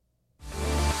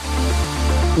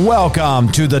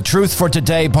Welcome to the Truth for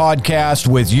Today podcast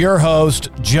with your host,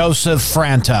 Joseph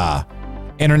Franta,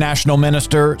 international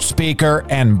minister, speaker,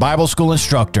 and Bible school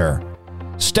instructor.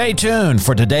 Stay tuned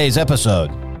for today's episode.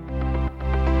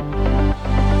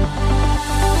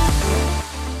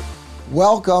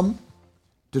 Welcome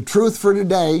to Truth for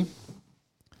Today.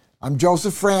 I'm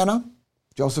Joseph Franta,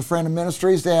 Joseph Franta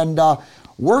Ministries, and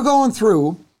we're going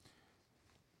through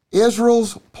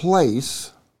Israel's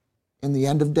place in the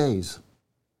end of days.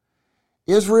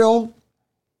 Israel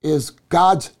is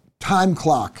God's time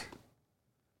clock,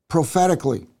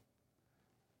 prophetically.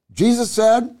 Jesus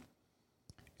said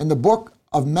in the book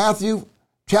of Matthew,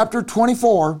 chapter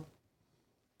 24,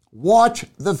 watch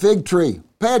the fig tree.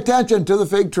 Pay attention to the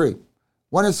fig tree.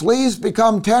 When its leaves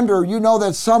become tender, you know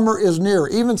that summer is near.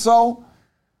 Even so,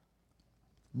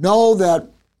 know that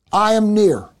I am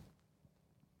near.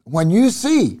 When you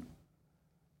see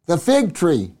the fig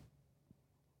tree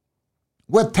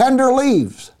with tender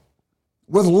leaves,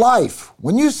 with life,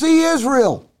 when you see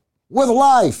Israel with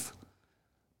life,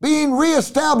 being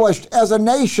reestablished as a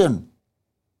nation,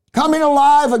 coming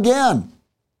alive again,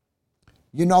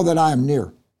 you know that I am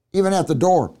near, even at the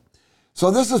door.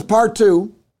 So this is part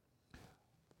 2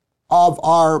 of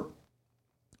our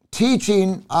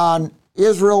teaching on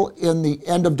Israel in the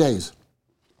end of days.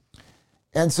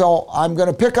 And so I'm going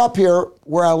to pick up here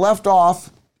where I left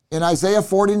off in Isaiah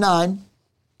 49.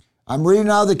 I'm reading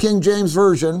out of the King James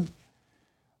Version,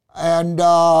 and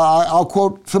I'll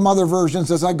quote some other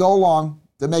versions as I go along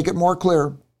to make it more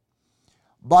clear.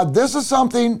 But this is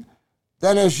something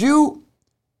that as you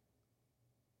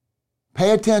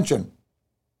pay attention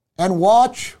and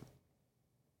watch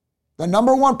the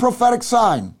number one prophetic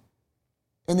sign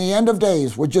in the end of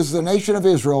days, which is the nation of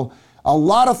Israel, a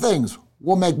lot of things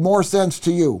will make more sense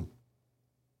to you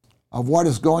of what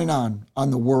is going on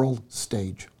the world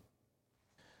stage.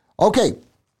 Okay,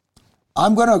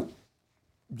 I'm going to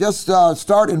just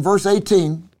start in verse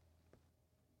 18,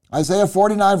 Isaiah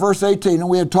 49, verse 18, and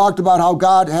we had talked about how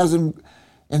God has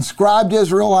inscribed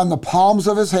Israel on the palms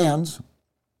of his hands,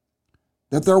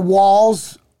 that their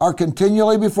walls are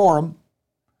continually before him,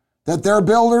 that their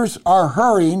builders are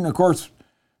hurrying, of course,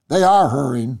 they are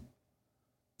hurrying,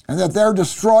 and that their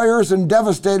destroyers and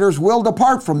devastators will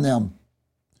depart from them.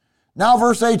 Now,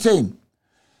 verse 18,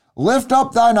 lift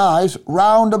up thine eyes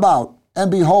round about, and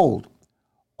behold,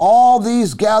 all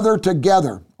these gather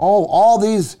together. Oh, all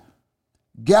these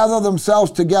gather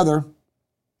themselves together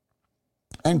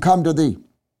and come to thee.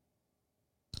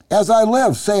 As I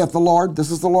live, saith the Lord, this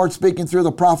is the Lord speaking through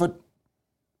the prophet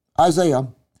Isaiah.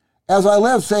 As I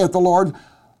live, saith the Lord,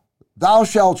 thou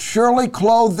shalt surely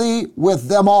clothe thee with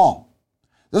them all.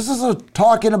 This is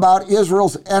talking about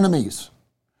Israel's enemies,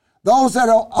 those that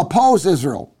oppose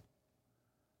Israel,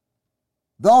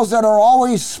 those that are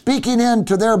always speaking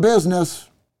into their business,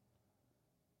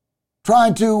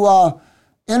 trying to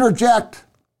interject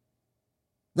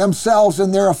themselves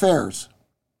in their affairs.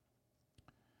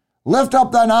 Lift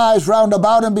up thine eyes round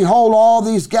about, and behold, all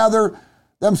these gather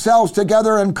themselves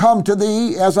together and come to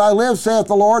thee. As I live, saith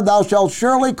the Lord, thou shalt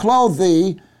surely clothe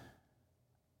thee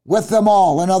with them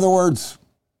all. In other words,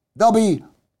 there'll be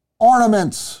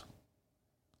ornaments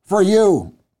for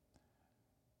you,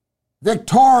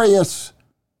 victorious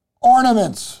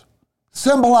ornaments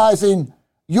symbolizing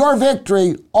your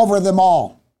victory over them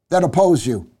all that oppose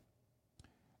you,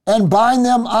 and bind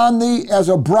them on thee as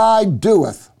a bride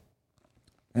doeth.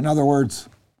 In other words,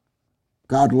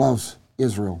 God loves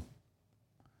Israel.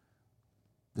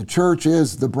 The church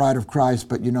is the bride of Christ,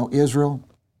 but you know, Israel,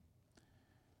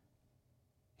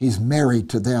 he's married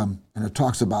to them, and it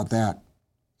talks about that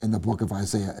in the book of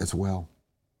Isaiah as well.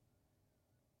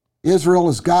 Israel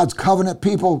is God's covenant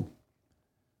people,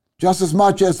 just as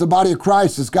much as the body of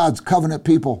Christ is God's covenant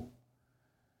people.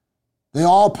 They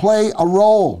all play a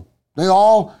role. They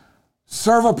all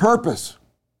serve a purpose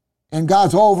in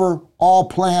God's overall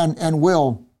plan and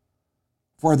will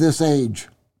for this age.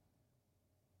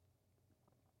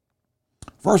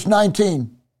 Verse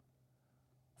 19,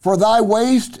 for thy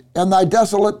waste and thy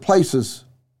desolate places,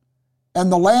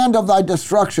 and the land of thy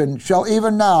destruction shall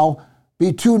even now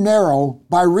be too narrow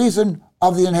by reason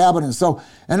of the inhabitants. So,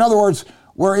 in other words,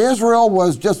 where Israel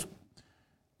was just,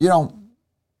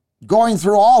 going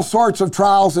through all sorts of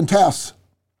trials and tests,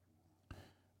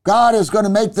 God is going to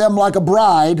make them like a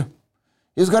bride.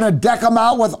 He's going to deck them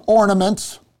out with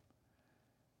ornaments.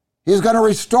 He's going to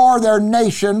restore their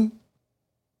nation.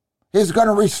 He's going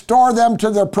to restore them to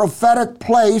their prophetic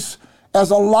place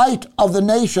as a light of the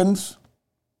nations,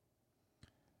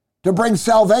 to bring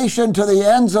salvation to the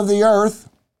ends of the earth.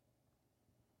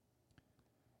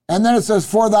 And then it says,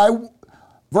 for thy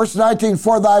Verse 19,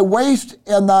 for thy waste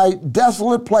and thy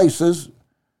desolate places,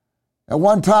 at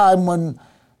one time when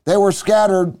they were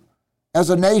scattered as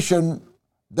a nation,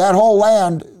 that whole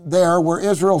land there where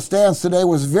Israel stands today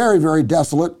was very, very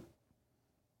desolate.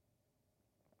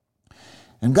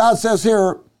 And God says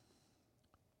here,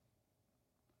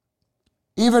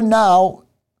 even now,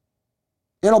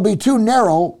 it'll be too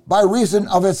narrow by reason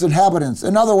of its inhabitants.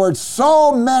 In other words,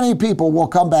 so many people will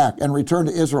come back and return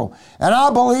to Israel. And I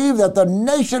believe that the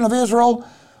nation of Israel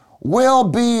will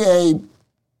be a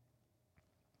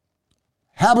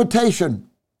habitation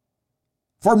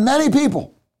for many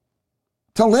people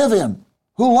to live in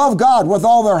who love God with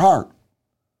all their heart.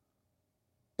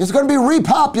 It's going to be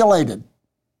repopulated.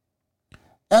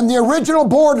 And the original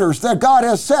borders that God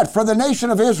has set for the nation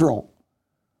of Israel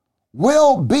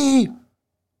will be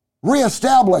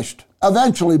reestablished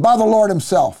eventually by the Lord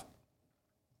himself.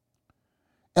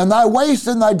 And thy waste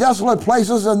and thy desolate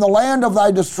places and the land of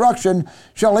thy destruction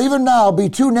shall even now be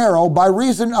too narrow by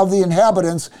reason of the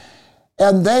inhabitants,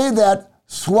 and they that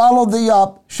swallowed thee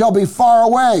up shall be far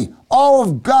away. All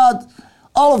of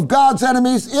God's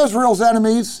enemies, Israel's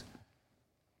enemies,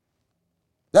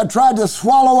 that tried to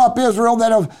swallow up Israel,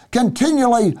 that have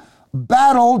continually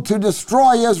battled to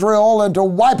destroy Israel and to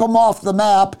wipe them off the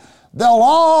map, they'll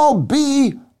all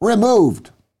be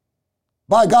removed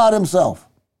by God himself.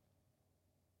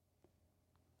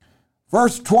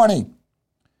 Verse 20,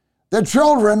 the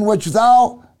children which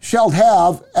thou shalt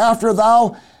have after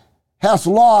thou hast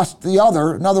lost the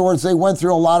other, in other words, they went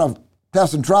through a lot of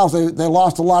tests and trials, they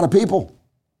lost a lot of people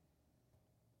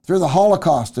through the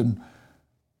Holocaust and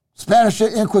Spanish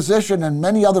Inquisition and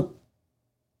many other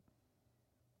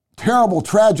terrible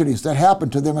tragedies that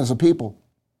happened to them as a people.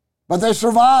 But they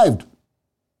survived.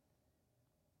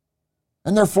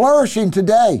 And they're flourishing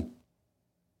today.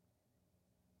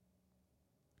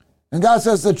 And God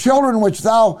says, the children which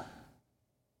thou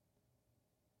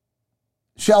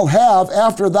shalt have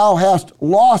after thou hast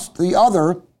lost the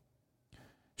other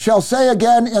shall say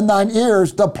again in thine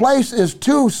ears, the place is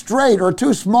too strait or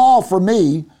too small for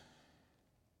me.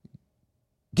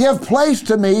 Give place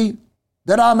to me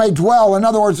that I may dwell. In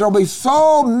other words, there'll be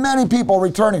so many people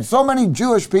returning, so many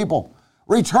Jewish people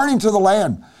returning to the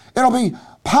land. It'll be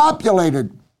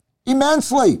populated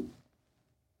immensely.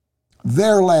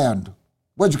 Their land,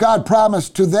 which God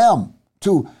promised to them,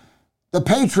 to the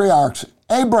patriarchs,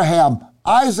 Abraham,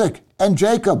 Isaac, and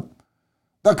Jacob.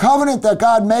 The covenant that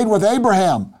God made with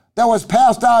Abraham that was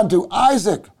passed on to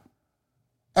Isaac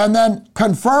and then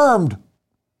confirmed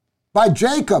by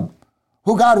Jacob,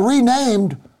 who God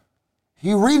renamed.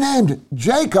 He renamed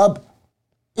Jacob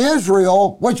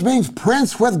Israel, which means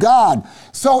prince with God.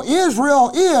 So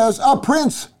Israel is a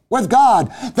prince with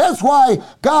God. That's why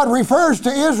God refers to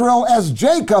Israel as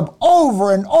Jacob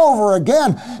over and over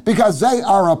again, because they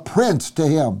are a prince to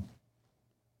him.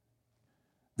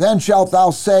 Then shalt thou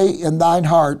say in thine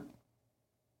heart,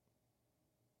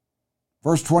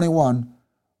 verse 21,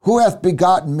 who hath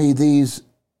begotten me these,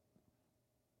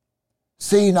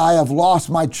 seeing I have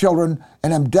lost my children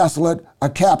and am desolate, a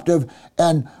captive,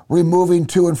 and removing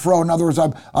to and fro. In other words,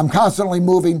 I'm constantly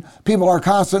moving. People are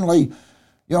constantly,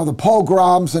 the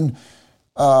pogroms and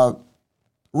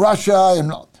Russia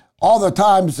and all the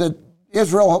times that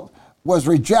Israel was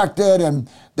rejected and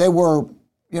they were,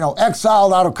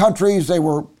 exiled out of countries. They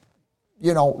were,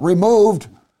 removed,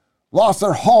 lost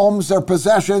their homes, their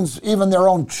possessions, even their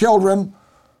own children.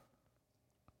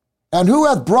 And who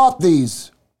hath brought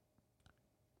these?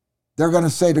 They're going to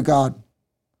say to God,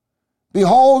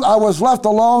 behold, I was left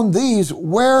alone. These,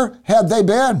 where had they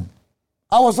been?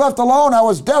 I was left alone. I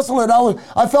was desolate.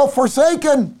 I felt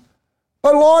forsaken.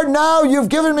 But Lord, now you've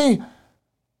given me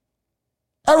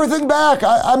everything back.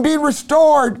 I'm being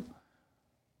restored.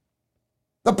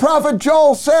 The prophet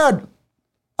Joel said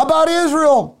about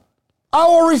Israel, I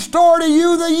will restore to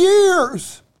you the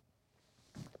years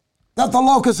that the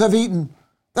locusts have eaten,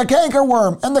 the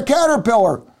cankerworm and the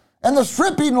caterpillar, and the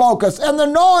stripping locust, and the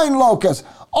gnawing locust,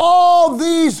 all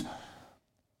these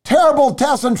terrible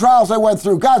tests and trials I went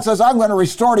through. God says, I'm going to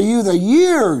restore to you the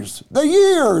years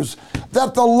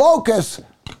that the locust,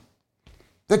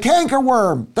 the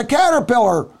cankerworm, the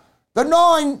caterpillar, the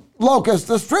gnawing locust,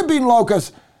 the stripping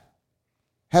locust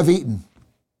have eaten.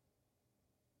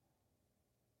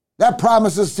 That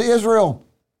promises to Israel.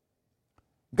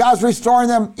 God's restoring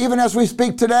them even as we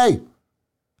speak today.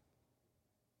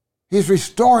 He's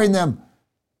restoring them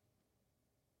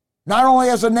not only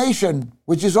as a nation,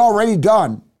 which is already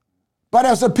done, but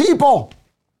as a people,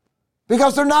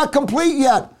 because they're not complete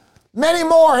yet. Many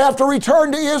more have to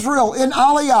return to Israel in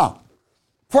Aliyah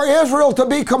for Israel to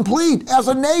be complete as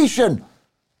a nation.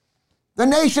 the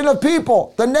nation of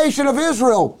people, the nation of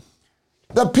Israel,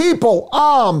 the people,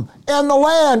 and the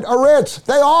land, Eretz,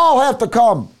 they all have to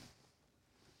come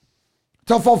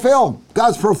to fulfill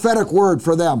God's prophetic word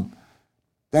for them,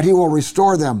 that he will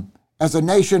restore them as a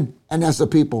nation and as a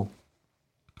people.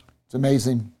 It's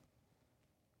amazing.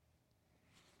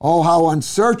 Oh, how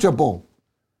unsearchable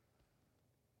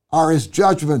are his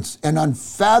judgments and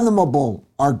unfathomable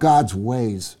are God's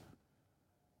ways.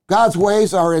 God's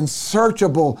ways are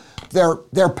unsearchable.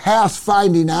 They're past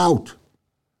finding out.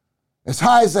 As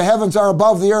high as the heavens are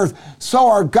above the earth, so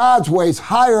are God's ways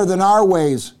higher than our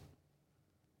ways,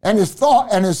 and his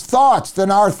thoughts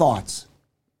than our thoughts.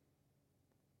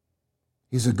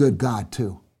 He's a good God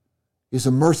too. He's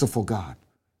a merciful God.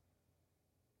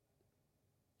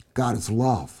 God is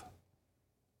love.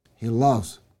 He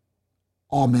loves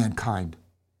all mankind,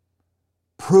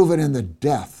 proven in the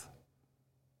death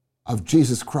of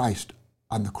Jesus Christ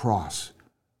on the cross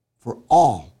for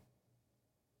all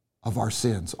of our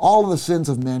sins, all of the sins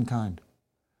of mankind.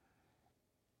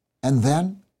 And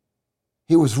then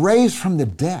he was raised from the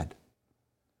dead,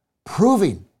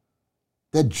 proving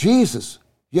that Jesus,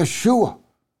 Yeshua,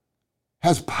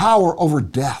 has power over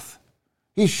death.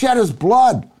 He shed his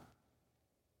blood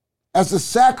as the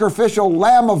sacrificial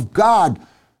Lamb of God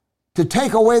to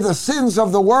take away the sins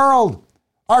of the world.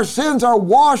 Our sins are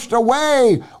washed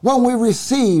away when we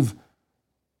receive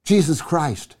Jesus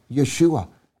Christ, Yeshua,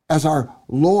 as our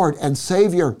Lord and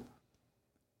Savior.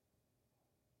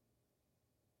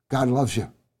 God loves you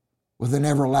with an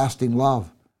everlasting love.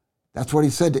 That's what he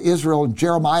said to Israel in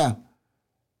Jeremiah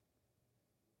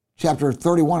chapter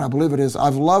 31, I believe it is.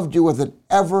 I've loved you with an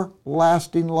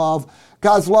everlasting love.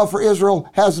 God's love for Israel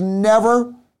has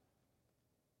never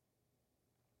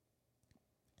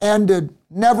ended,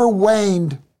 never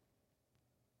waned.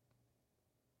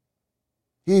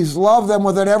 He's loved them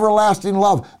with an everlasting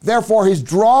love. Therefore, he's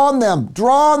drawn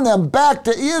them back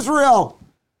to Israel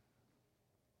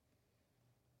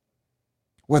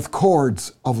with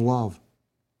cords of love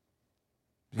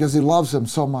because he loves them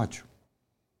so much.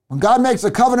 When God makes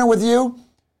a covenant with you,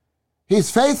 he's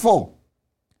faithful.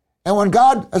 And when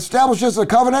God establishes a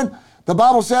covenant, the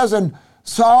Bible says in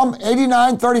Psalm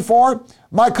 89:34,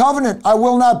 my covenant I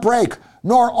will not break,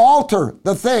 nor alter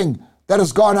the thing that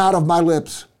has gone out of my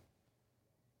lips.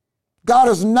 God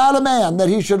is not a man that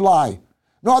he should lie,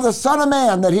 nor the son of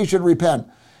man that he should repent.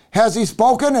 Has he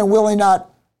spoken and will he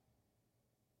not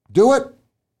do it?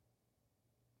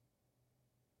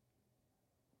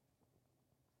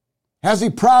 Has he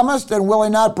promised and will he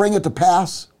not bring it to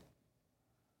pass?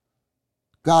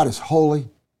 God is holy,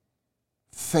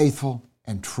 faithful,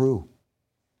 and true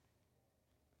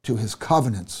to his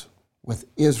covenants with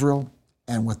Israel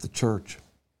and with the church.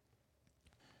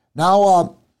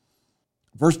 Now,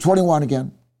 verse 21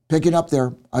 again, picking up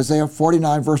there, Isaiah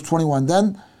 49, verse 21.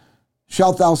 Then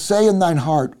shalt thou say in thine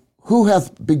heart, who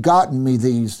hath begotten me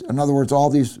these? In other words, all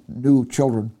these new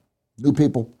children, new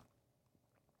people.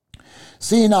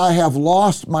 Seeing I have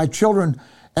lost my children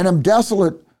and am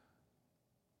desolate,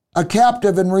 a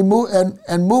captive and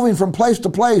moving from place to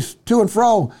place, to and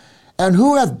fro. And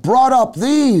who hath brought up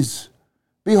these?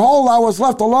 Behold, I was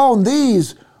left alone.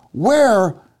 These,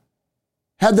 where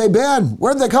had they been?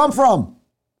 Where did they come from?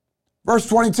 Verse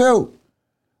 22.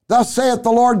 Thus saith the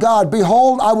Lord God,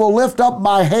 behold, I will lift up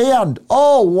my hand.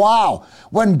 Oh, wow.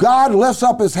 When God lifts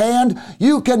up his hand,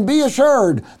 you can be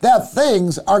assured that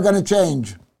things are going to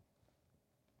change.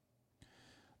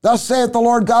 Thus saith the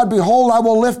Lord God, behold, I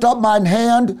will lift up mine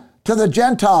hand to the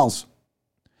Gentiles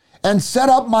and set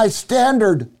up my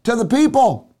standard to the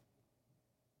people.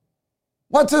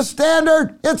 What's his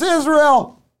standard? It's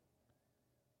Israel.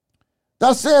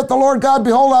 Thus saith the Lord God,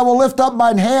 behold, I will lift up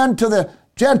mine hand to the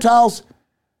Gentiles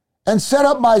and set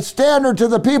up my standard to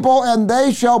the people, and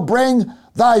they shall bring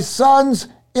thy sons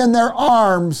in their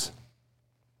arms.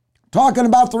 Talking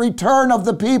about the return of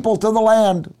the people to the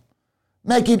land,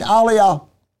 making aliyah.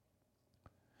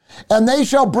 And they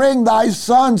shall bring thy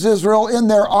sons, Israel, in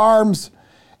their arms,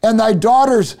 and thy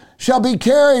daughters shall be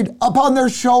carried upon their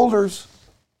shoulders.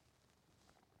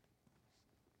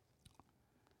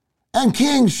 And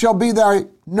kings shall be thy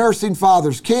nursing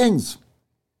fathers, kings.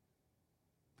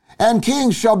 And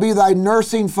kings shall be thy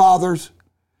nursing fathers,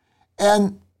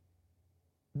 and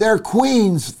their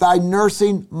queens thy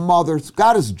nursing mothers.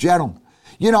 God is gentle.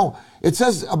 You know, it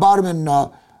says about him in, I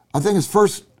think it's 1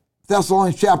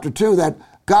 Thessalonians chapter 2, that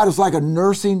God is like a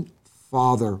nursing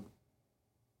father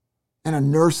and a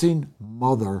nursing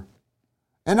mother.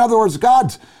 In other words,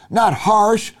 God's not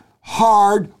harsh,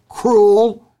 hard,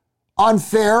 cruel,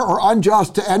 unfair, or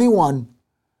unjust to anyone.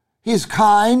 He's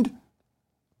kind,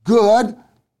 good,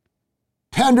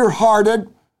 tender-hearted,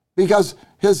 because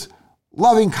his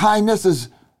loving kindness is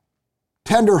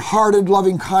tender-hearted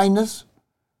loving kindness.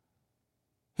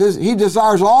 He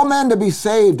desires all men to be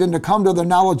saved and to come to the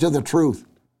knowledge of the truth.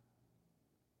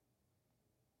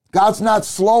 God's not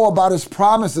slow about his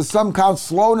promises. Some count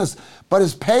slowness, but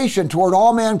is patient toward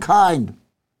all mankind,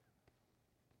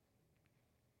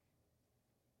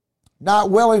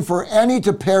 not willing for any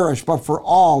to perish, but for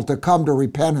all to come to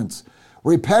repentance.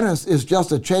 Repentance is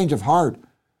just a change of heart,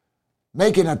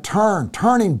 making a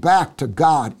turning back to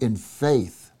God in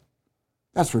faith.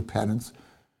 That's repentance.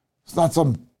 It's not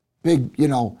some big,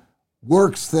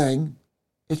 works thing.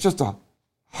 It's just a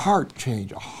heart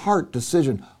change, a heart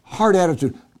decision, heart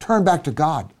attitude. Turn back to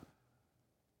God.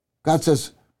 God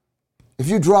says, if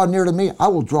you draw near to me, I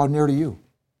will draw near to you.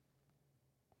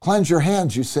 Cleanse your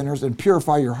hands, you sinners, and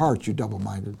purify your hearts, you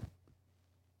double-minded.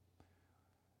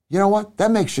 You know what?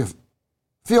 That makes you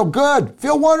feel good,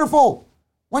 feel wonderful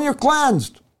when you're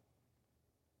cleansed.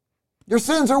 Your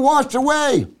sins are washed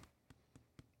away.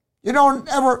 You don't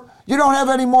have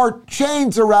any more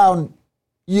chains around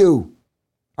you,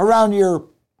 around your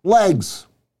legs.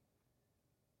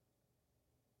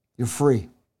 You're free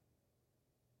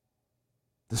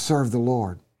to serve the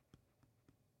Lord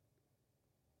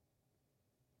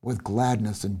with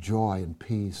gladness and joy and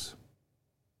peace,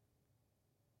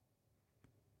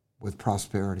 with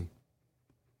prosperity.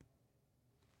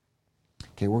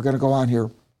 Okay, we're going to go on here.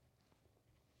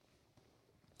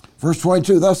 Verse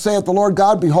 22, thus saith the Lord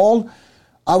God, behold,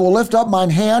 I will lift up mine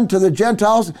hand to the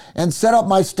Gentiles and set up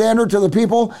my standard to the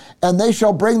people, and they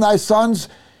shall bring thy sons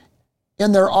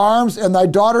in their arms, and thy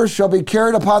daughters shall be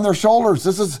carried upon their shoulders.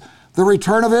 This is the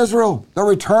return of Israel, the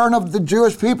return of the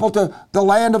Jewish people to the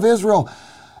land of Israel.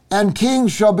 And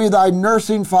kings shall be thy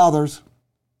nursing fathers,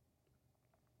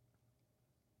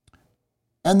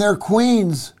 and their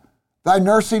queens thy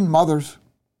nursing mothers.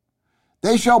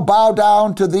 They shall bow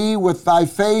down to thee with thy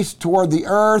face toward the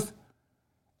earth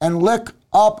and lick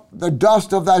up the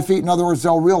dust of thy feet. In other words,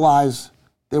 they'll realize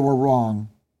they were wrong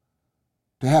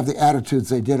to have the attitudes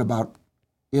they did about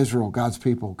Israel, God's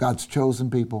people, God's chosen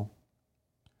people.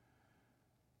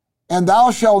 And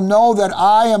thou shalt know that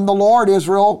I am the Lord,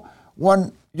 Israel,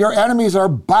 when your enemies are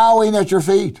bowing at your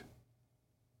feet.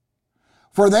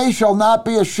 For they shall not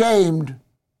be ashamed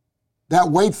that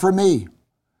wait for me.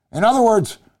 In other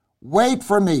words, wait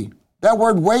for me. That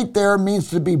word wait there means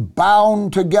to be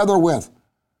bound together with,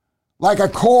 like a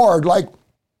cord, like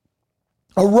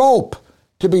a rope,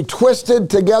 to be twisted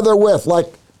together with, like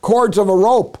cords of a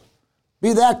rope.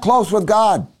 Be that close with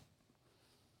God.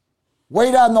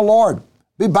 Wait on the Lord.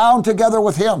 Be bound together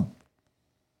with him.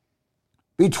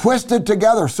 Be twisted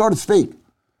together, so to speak,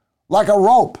 like a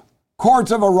rope,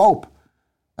 cords of a rope.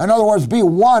 In other words, be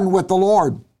one with the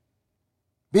Lord.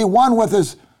 Be one with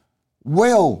his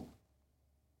will,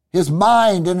 his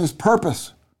mind, and his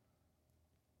purpose.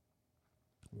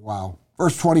 Wow.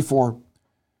 Verse 24.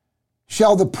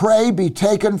 Shall the prey be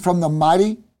taken from the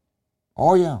mighty?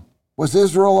 Oh, yeah. Was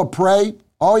Israel a prey?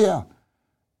 Oh, yeah.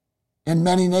 In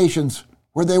many nations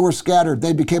where they were scattered,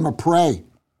 they became a prey.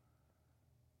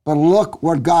 But look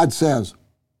what God says.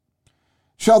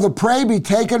 Shall the prey be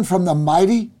taken from the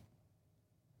mighty,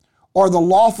 or the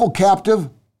lawful captive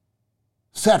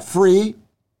set free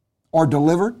or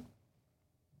delivered?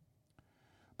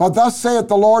 But thus saith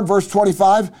the Lord, verse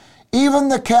 25, even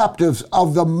the captives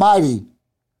of the mighty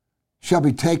shall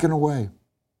be taken away.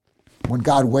 When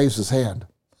God waves his hand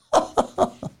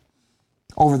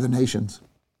over the nations.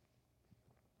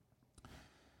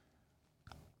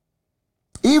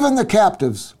 Even the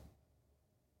captives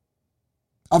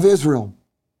of Israel,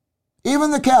 even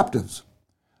the captives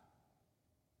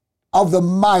of the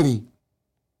mighty,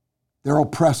 their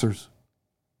oppressors,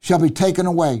 shall be taken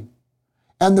away,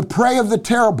 and the prey of the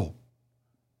terrible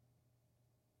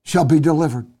shall be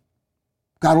delivered.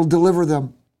 God will deliver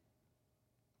them,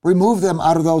 remove them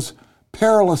out of those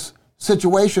perilous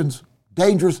situations,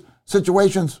 dangerous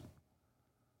situations,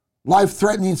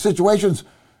 life-threatening situations.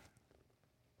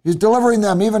 He's delivering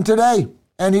them even today,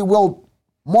 and he will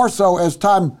more so as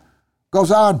time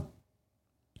goes on.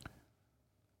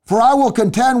 For I will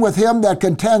contend with him that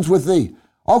contends with thee.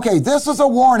 Okay, this is a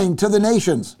warning to the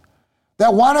nations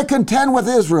that want to contend with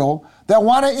Israel, that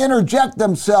want to interject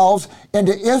themselves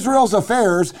into Israel's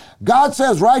affairs. God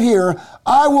says right here,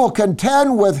 I will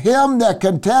contend with him that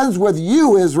contends with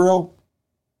you, Israel,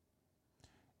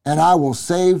 and I will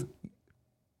save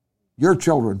your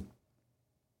children.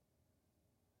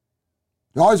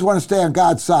 You always want to stay on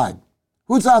God's side.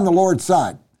 Who's on the Lord's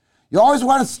side? You always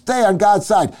want to stay on God's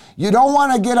side. You don't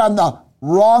want to get on the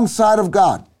wrong side of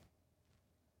God.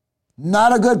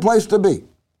 Not a good place to be.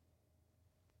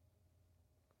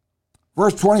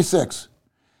 Verse 26.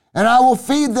 And I will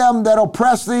feed them that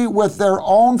oppress thee with their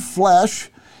own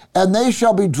flesh, and they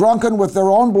shall be drunken with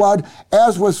their own blood,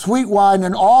 as with sweet wine,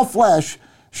 and all flesh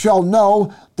shall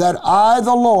know that I,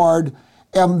 the Lord,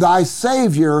 am thy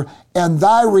Savior and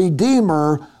thy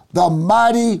Redeemer, the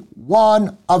mighty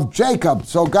one of Jacob.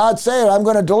 So God said, I'm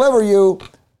going to deliver you,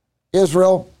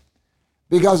 Israel,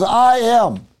 because I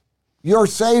am your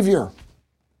Savior.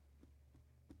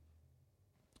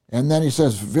 And then he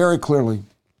says very clearly,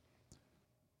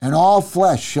 and all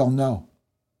flesh shall know.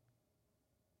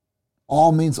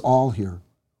 All means all here.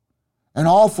 And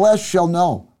all flesh shall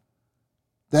know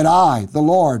that I, the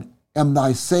Lord, am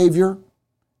thy Savior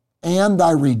and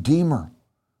thy Redeemer.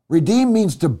 Redeem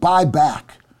means to buy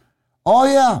back. Oh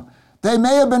yeah, they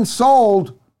may have been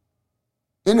sold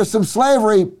into some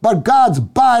slavery, but God's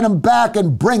buying them back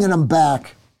and bringing them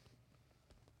back.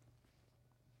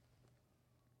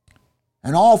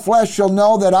 And all flesh shall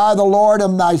know that I, the Lord,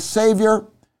 am thy Savior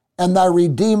and thy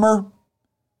Redeemer,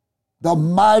 the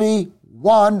mighty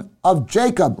one of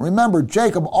Jacob. Remember,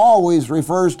 Jacob always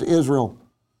refers to Israel.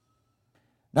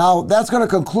 Now, that's going to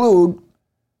conclude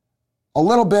a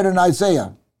little bit in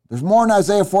Isaiah. There's more in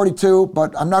Isaiah 42,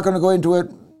 but I'm not going to go into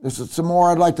it. There's some more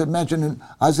I'd like to mention in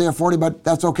Isaiah 40, but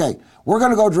that's okay. We're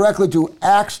going to go directly to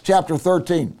Acts chapter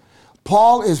 13.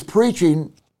 Paul is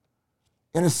preaching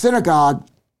in a synagogue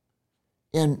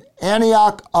in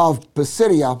Antioch of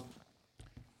Pisidia.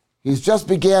 He's just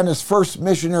began his first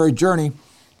missionary journey.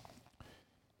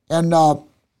 And,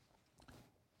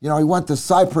 he went to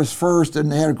Cyprus first,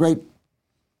 and they had a great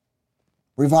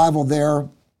revival there.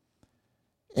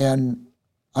 And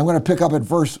I'm going to pick up at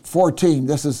verse 14.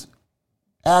 This is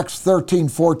Acts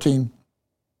 13:14.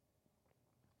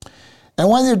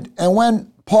 And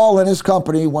when Paul and his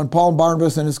company, when Paul and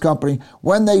Barnabas and his company,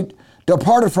 when they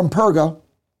departed from Perga,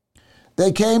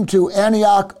 they came to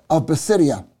Antioch of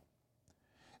Pisidia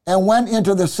and went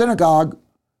into the synagogue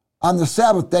on the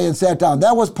Sabbath day and sat down.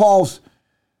 That was Paul's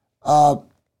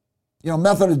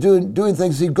method of doing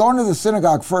things. He'd go into the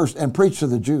synagogue first and preach to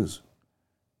the Jews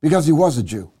because he was a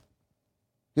Jew.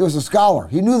 He was a scholar.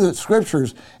 He knew the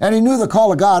scriptures, and he knew the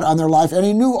call of God on their life, and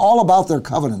he knew all about their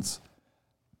covenants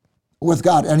with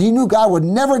God, and he knew God would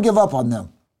never give up on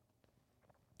them.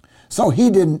 So he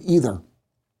didn't either.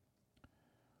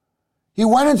 He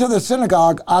went into the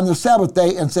synagogue on the Sabbath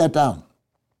day and sat down.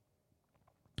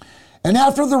 And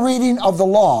after the reading of the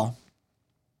law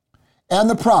and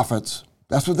the prophets,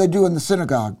 that's what they do in the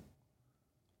synagogue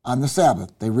on the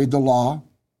Sabbath. They read the law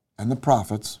and the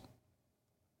prophets.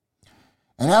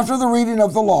 And after the reading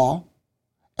of the law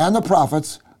and the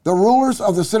prophets, the rulers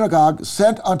of the synagogue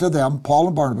sent unto them, Paul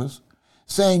and Barnabas,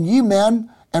 saying, Ye men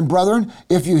and brethren,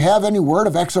 if you have any word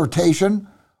of exhortation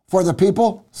for the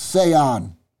people, say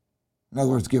on. In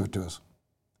other words, give it to us.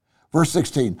 Verse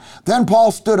 16, Then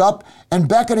Paul stood up, and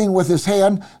beckoning with his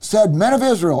hand, said, Men of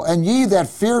Israel, and ye that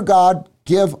fear God,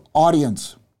 give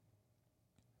audience.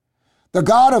 The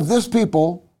God of this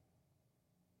people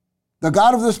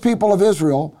of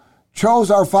Israel,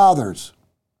 chose our fathers,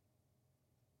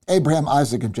 Abraham,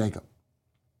 Isaac, and Jacob,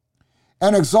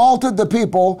 and exalted the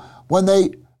people when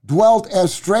they dwelt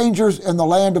as strangers in the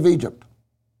land of Egypt.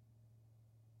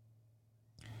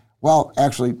 Well,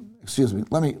 actually, excuse me,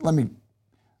 let me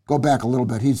go back a little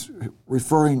bit. He's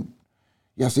referring,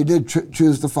 yes, he did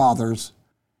choose the fathers,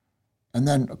 and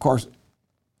then, of course,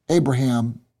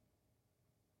 Abraham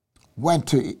went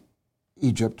to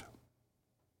Egypt.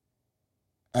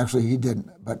 Actually, he didn't,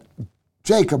 but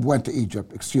Jacob went to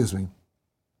Egypt,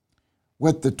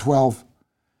 with the 12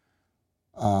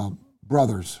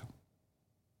 brothers.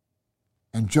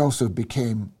 And Joseph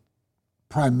became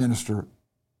prime minister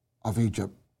of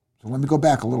Egypt. So let me go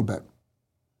back a little bit.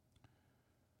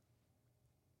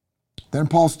 Then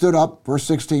Paul stood up, verse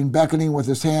 16, beckoning with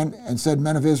his hand, and said,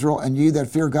 Men of Israel, and ye that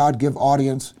fear God, give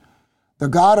audience. The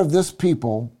God of this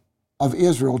people of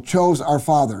Israel chose our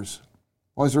fathers.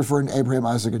 Well, he's referring to Abraham,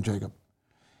 Isaac, and Jacob.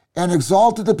 And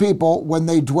exalted the people when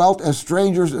they dwelt as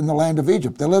strangers in the land of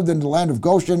Egypt. They lived in the land of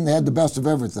Goshen. They had the best of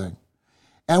everything.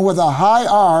 And with a high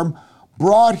arm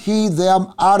brought he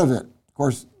them out of it. Of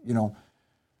course,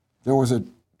 there was a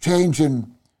change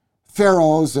in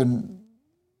pharaohs and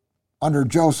under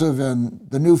Joseph, and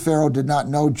the new Pharaoh did not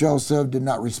know Joseph, did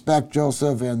not respect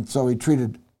Joseph, and so he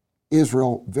treated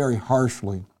Israel very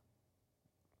harshly.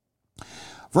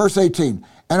 Verse 18,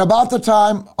 And about the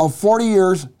time of 40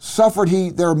 years suffered he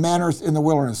their manners in the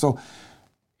wilderness. So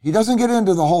he doesn't get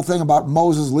into the whole thing about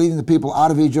Moses leading the people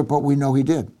out of Egypt, but we know he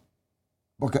did.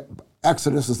 Book of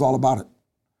Exodus is all about it,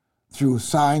 through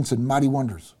signs and mighty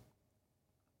wonders.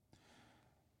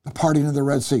 The parting of the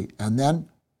Red Sea. And then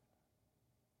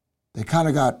they kind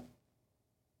of got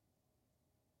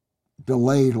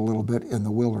delayed a little bit in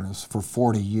the wilderness for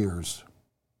 40 years.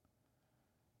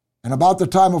 And about the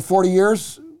time of 40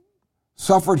 years,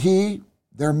 suffered he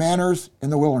their manners in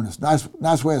the wilderness.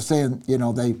 Nice way of saying,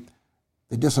 they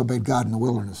disobeyed God in the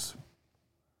wilderness.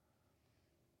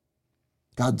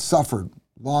 God suffered,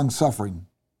 long suffering,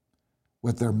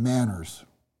 with their manners,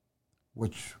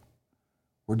 which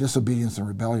were disobedience and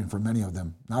rebellion for many of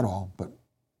them. Not all, but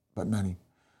many.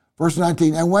 Verse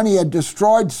 19, and when he had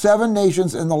destroyed 7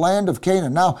 nations in the land of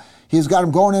Canaan. Now, he's got them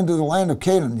going into the land of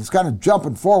Canaan. He's kind of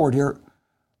jumping forward here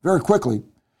very quickly.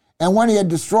 And when he had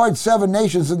destroyed 7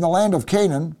 nations in the land of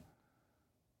Canaan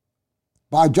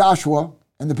by Joshua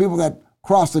and the people that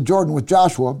crossed the Jordan with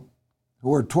Joshua, who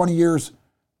were 20 years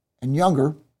and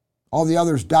younger, all the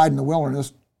others died in the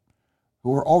wilderness,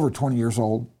 who were over 20 years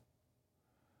old,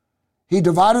 he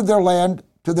divided their land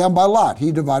to them by lot.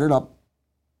 He divided up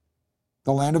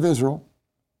the land of Israel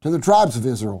to the tribes of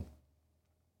Israel.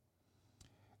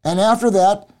 And after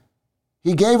that,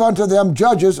 he gave unto them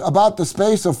judges about the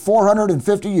space of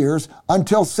 450 years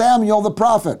until Samuel the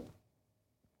prophet.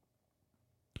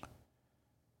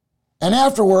 And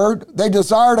afterward, they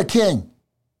desired a king.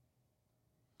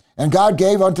 And God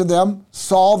gave unto them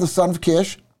Saul the son of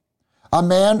Kish, a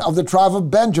man of the tribe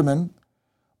of Benjamin,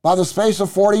 by the space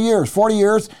of 40 years. 40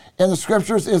 years in the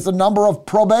scriptures is the number of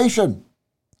probation.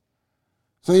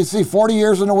 So you see 40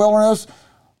 years in the wilderness.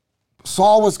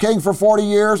 Saul was king for 40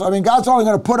 years. I mean, God's only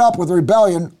going to put up with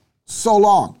rebellion so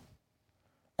long.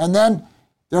 And then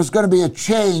there's going to be a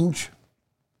change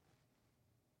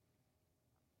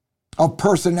of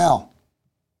personnel.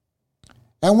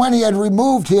 And when he had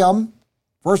removed him,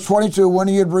 verse 22, when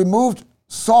he had removed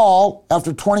Saul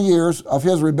after 20 years of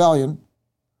his rebellion,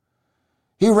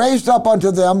 he raised up unto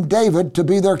them David to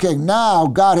be their king. Now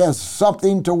God has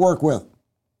something to work with.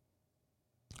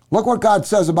 Look what God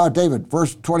says about David,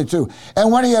 verse 22. And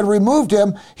when he had removed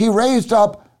him, he raised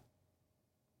up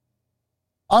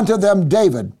unto them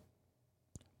David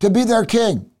to be their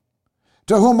king,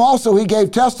 to whom also he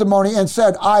gave testimony and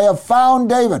said, I have found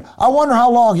David. I wonder how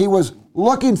long he was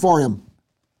looking for him.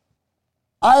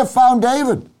 I have found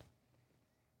David.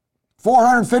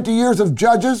 450 years of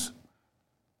judges.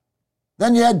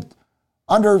 Then you had,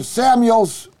 under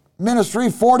Samuel's ministry,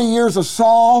 40 years of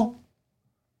Saul.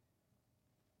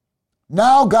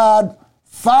 Now God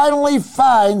finally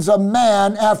finds a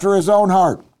man after his own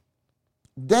heart,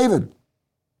 David,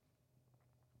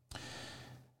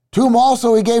 to whom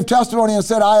also he gave testimony and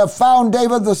said, I have found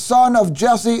David the son of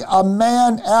Jesse, a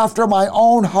man after my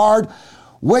own heart,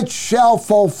 which shall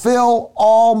fulfill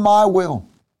all my will.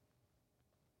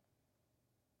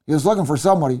 He was looking for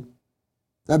somebody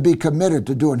that'd be committed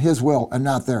to doing his will and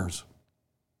not theirs.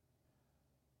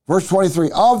 Verse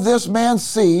 23, of this man's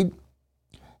seed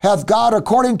hath God,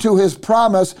 according to his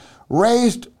promise,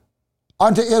 raised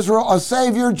unto Israel a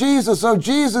Savior, Jesus. So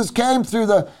Jesus came through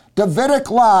the Davidic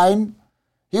line.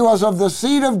 He was of the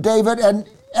seed of David and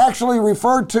actually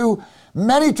referred to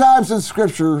many times in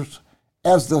scriptures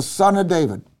as the son of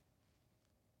David.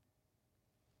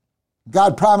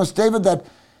 God promised David that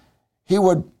he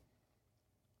would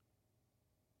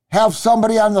have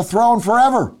somebody on the throne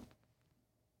forever.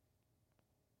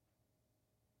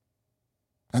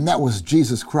 And that was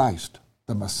Jesus Christ,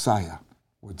 the Messiah,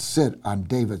 would sit on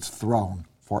David's throne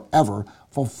forever,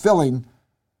 fulfilling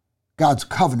God's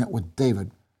covenant with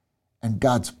David and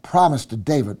God's promise to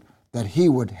David that he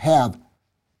would have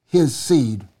his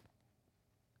seed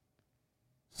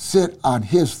sit on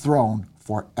his throne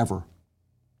forever.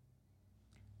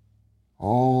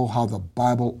 Oh, how the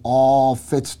Bible all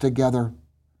fits together.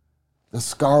 The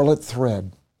scarlet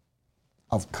thread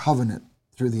of covenant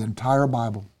through the entire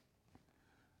Bible.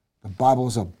 The Bible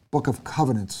is a book of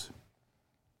covenants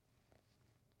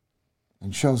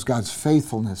and shows God's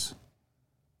faithfulness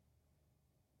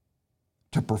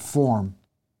to perform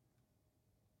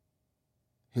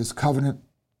his covenant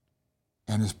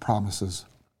and his promises.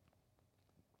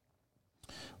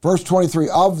 Verse 23,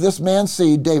 of this man's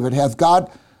seed, David, hath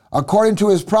God, according to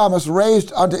his promise,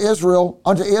 raised unto Israel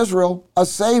a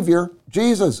Savior,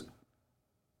 Jesus.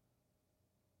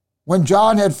 When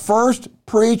John had first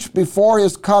preached before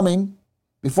the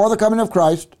coming of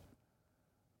Christ,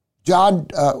 John,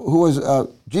 who was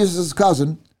Jesus'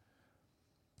 cousin,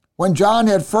 when John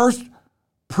had first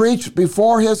preached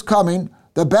before his coming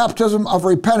the baptism of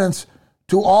repentance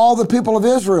to all the people of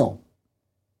Israel.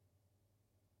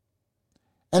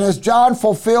 And as John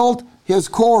fulfilled his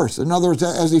course, in other words,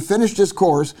 as he finished his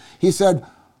course, he said,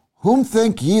 whom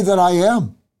think ye that I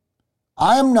am?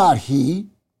 I am not he.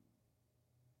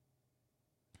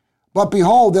 But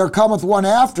behold, there cometh one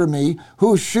after me,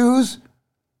 whose shoes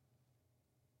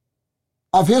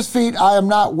of his feet I am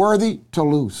not worthy to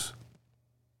loose.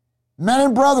 Men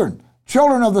and brethren,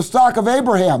 children of the stock of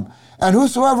Abraham, and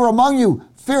whosoever among you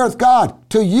feareth God,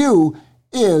 to you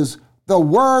is the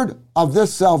word of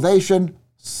this salvation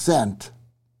sent.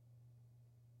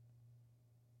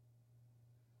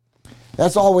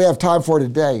 That's all we have time for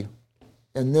today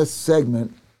in this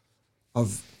segment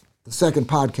of the second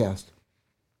podcast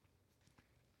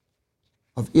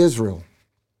of Israel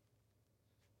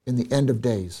in the end of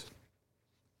days.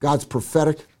 God's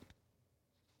prophetic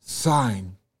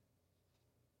sign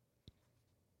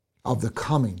of the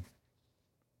coming,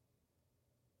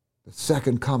 the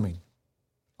second coming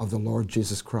of the Lord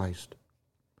Jesus Christ.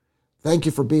 Thank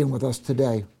you for being with us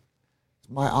today.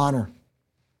 It's my honor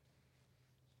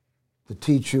to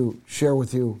teach you, share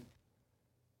with you,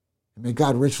 and may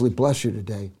God richly bless you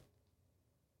today.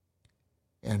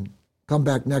 And come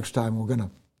back next time. We're going to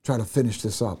try to finish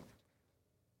this up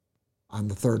on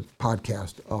the third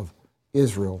podcast of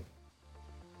Israel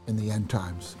in the end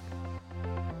times.